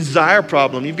got a desire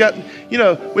problem. You've got,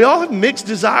 we all have mixed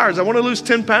desires. I want to lose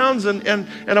 10 pounds and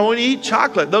I want to eat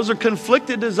chocolate. Those are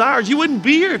conflicted desires. You wouldn't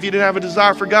be here if you didn't have a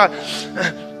desire for God.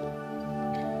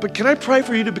 But can I pray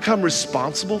for you to become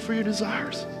responsible for your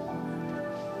desires?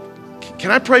 Can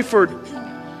I pray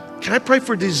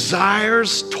for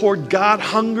desires toward God,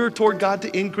 hunger toward God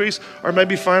to increase? Or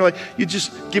maybe finally, you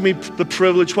just give me the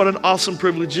privilege, what an awesome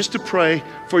privilege, just to pray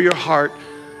for your heart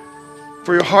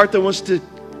that wants to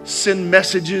send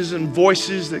messages and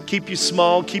voices that keep you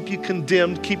small, keep you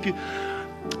condemned,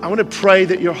 I want to pray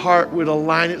that your heart would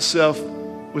align itself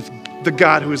with the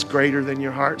God who is greater than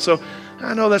your heart. So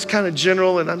I know that's kind of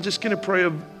general, and I'm just going to pray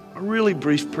a really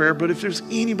brief prayer, but if there's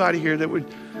anybody here that would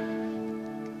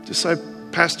just say,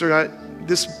 Pastor,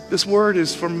 this word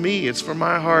is for me. It's for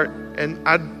my heart. And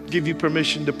I'd give you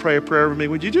permission to pray a prayer with me.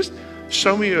 Would you just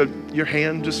show me your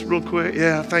hand just real quick?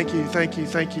 Yeah, thank you. Thank you.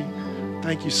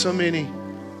 So many.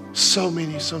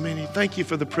 Thank you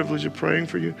for the privilege of praying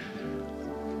for you.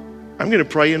 I'm going to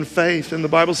pray in faith. And the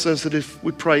Bible says that if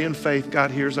we pray in faith,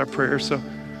 God hears our prayers. So,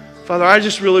 Father, I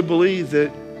just really believe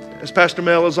that, as Pastor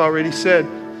Mel has already said,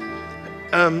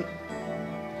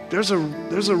 there's a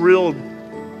real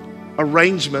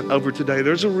arrangement over today.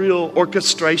 There's a real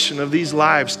orchestration of these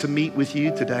lives to meet with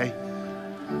you today.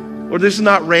 Lord, this is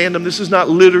not random. This is not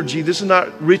liturgy. This is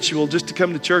not ritual just to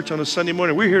come to church on a Sunday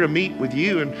morning. We're here to meet with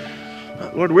you. And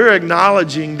Lord, we're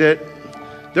acknowledging that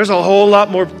there's a whole lot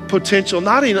more potential,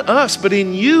 not in us, but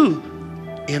in you,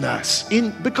 in us,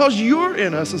 because you're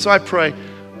in us. And so I pray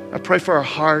for our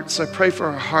hearts. I pray for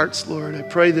our hearts, Lord. I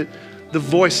pray that the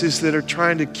voices that are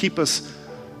trying to keep us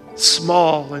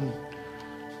small and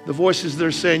the voices that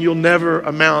are saying you'll never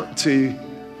amount to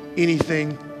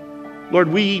anything, Lord,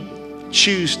 we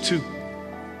choose to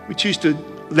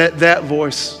let that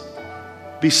voice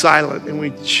be silent, and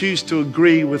we choose to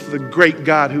agree with the great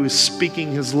God who is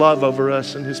speaking his love over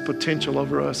us and his potential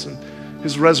over us and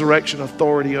his resurrection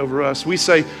authority over us. We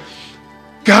say,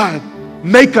 God,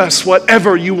 make us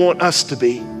whatever you want us to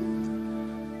be.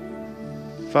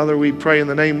 Father, we pray in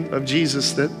the name of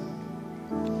Jesus that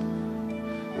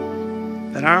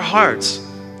our hearts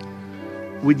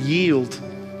would yield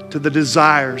to the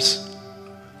desires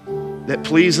that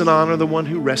please and honor the one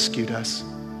who rescued us.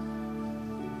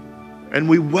 And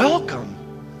we welcome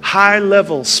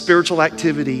high-level spiritual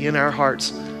activity in our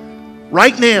hearts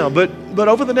right now, but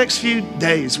over the next few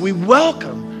days.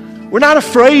 We're not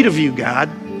afraid of you, God.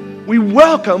 We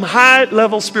welcome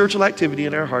high-level spiritual activity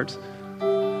in our hearts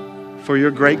for your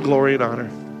great glory and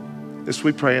honor. This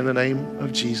we pray in the name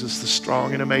of Jesus, the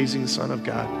strong and amazing Son of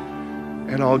God.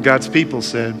 And all God's people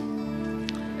said,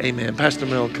 amen. Pastor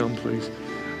Mel, come please.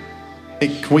 Hey,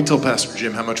 can we tell Pastor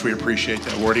Jim how much we appreciate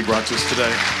that word he brought to us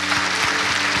today?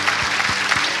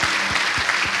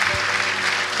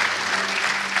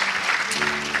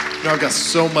 I've got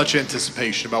so much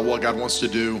anticipation about what God wants to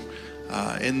do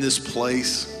in this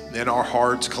place, in our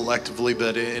hearts collectively,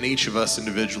 but in each of us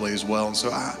individually as well. And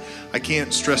so I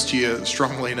can't stress to you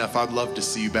strongly enough, I'd love to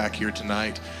see you back here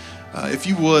tonight. If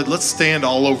you would, let's stand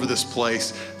all over this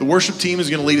place. The worship team is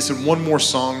going to lead us in one more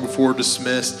song before we're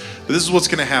dismissed. But this is what's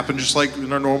going to happen, just like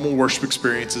in our normal worship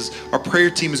experiences. Our prayer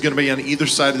team is going to be on either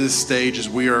side of this stage as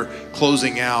we are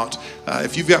closing out.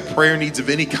 If you've got prayer needs of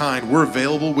any kind, we're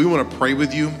available. We want to pray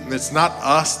with you. And it's not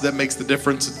us that makes the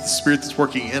difference. It's the Spirit that's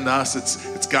working in us.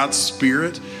 It's God's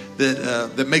Spirit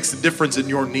that makes the difference in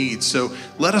your needs. So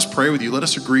let us pray with you. Let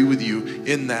us agree with you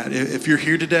in that. If you're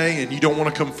here today and you don't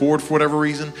want to come forward for whatever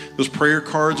reason, those prayer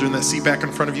cards are in that seat back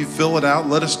in front of you. Fill it out.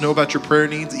 Let us know about your prayer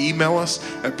needs. Email us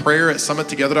at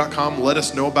prayer@summittogether.com. Let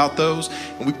us know about those.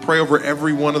 And we pray over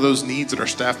every one of those needs at our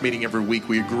staff meeting every week.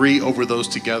 We agree over those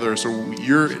together. So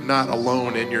you're not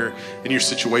alone in your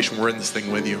situation. We're in this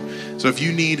thing with you. So if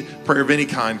you need prayer of any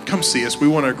kind, come see us. We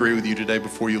want to agree with you today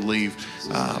before you leave.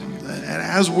 And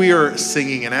as we are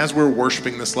singing and as we're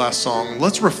worshiping this last song,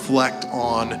 let's reflect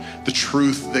on the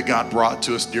truth that God brought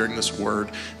to us during this word.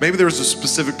 Maybe there was a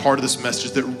specific part of this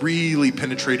message that really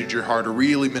penetrated your heart or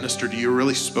really ministered to you or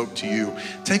really spoke to you.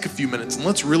 Take a few minutes and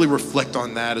let's really reflect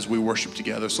on that as we worship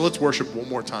together. So let's worship one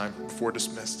more time before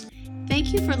dismissed.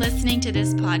 Thank you for listening to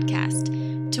this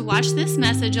podcast. To watch this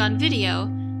message on video,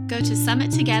 go to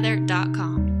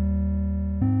summittogether.com.